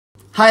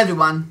Hi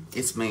everyone,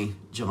 it's me,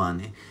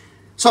 Giovanni.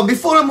 So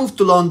before I moved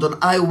to London,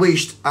 I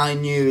wished I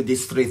knew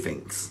these three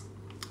things.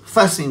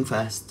 First thing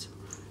first,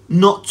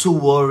 not to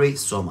worry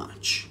so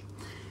much.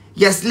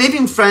 Yes,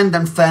 leaving friends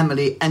and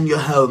family and your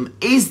home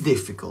is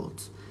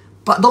difficult,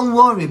 but don't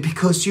worry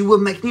because you will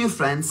make new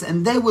friends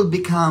and they will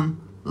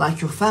become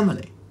like your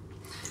family.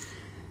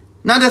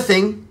 Another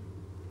thing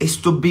is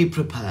to be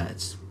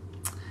prepared.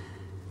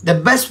 The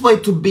best way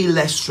to be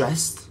less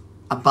stressed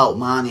about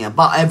money,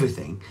 about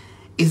everything,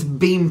 is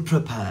being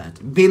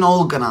prepared, being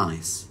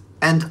organized,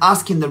 and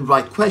asking the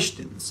right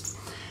questions.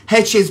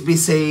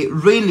 HSBC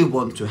really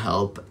want to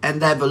help, and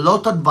they have a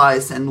lot of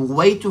advice and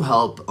way to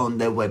help on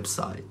their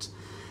website.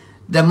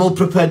 The more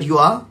prepared you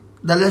are,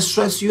 the less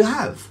stress you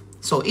have.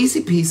 So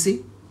easy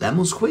peasy,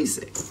 lemon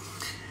squeezy.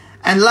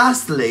 And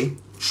lastly,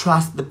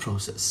 trust the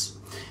process.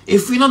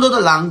 If you don't know the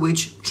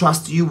language,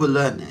 trust you will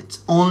learn it,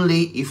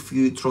 only if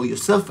you throw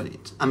yourself in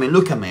it. I mean,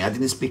 look at me, I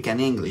didn't speak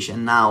any English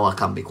and now I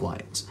can't be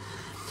quiet.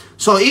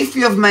 So if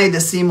you have made a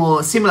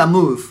similar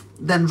move,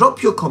 then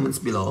drop your comments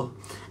below.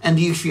 And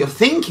if you're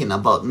thinking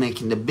about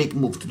making the big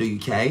move to the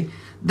UK,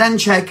 then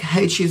check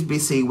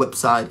HSBC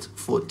website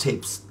for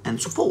tips and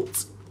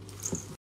support.